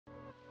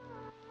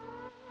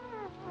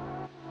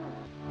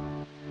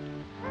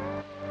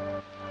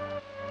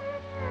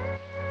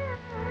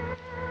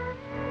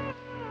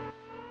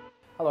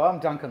Hello, I'm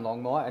Duncan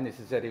Longmire and this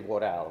is Eddie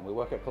Wardell and we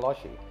work at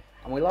Colossi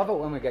and we love it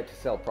when we get to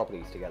sell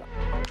properties together.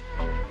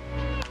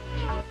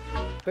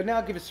 But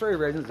now give us 3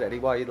 reasons, Eddie,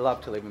 why you'd love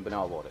to live in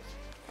Benowa Waters.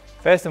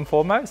 First and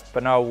foremost,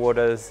 Benowa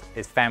Waters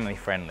is family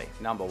friendly.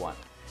 Number 1.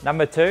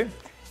 Number 2,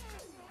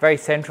 very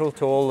central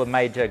to all the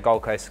major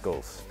Gold Coast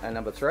schools. And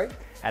number 3?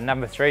 And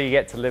number 3, you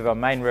get to live on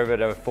Main River at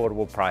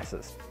affordable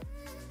prices.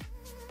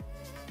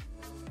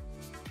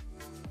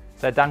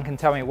 So Duncan,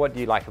 tell me, what do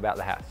you like about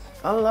the house?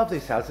 I love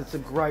this house. It's a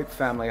great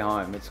family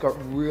home. It's got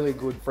really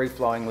good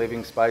free-flowing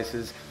living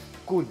spaces,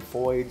 good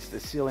voids, the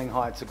ceiling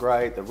heights are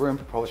great, the room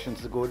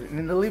proportions are good, and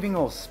then the living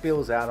hall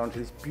spills out onto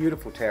this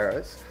beautiful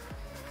terrace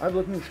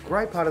overlooking this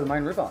great part of the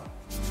Main River.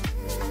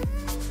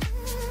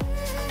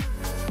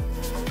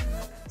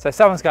 So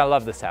someone's going to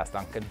love this house,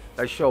 Duncan.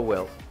 They sure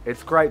will.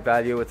 It's great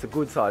value, it's a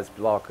good sized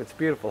block, it's a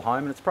beautiful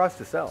home and it's priced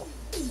to sell.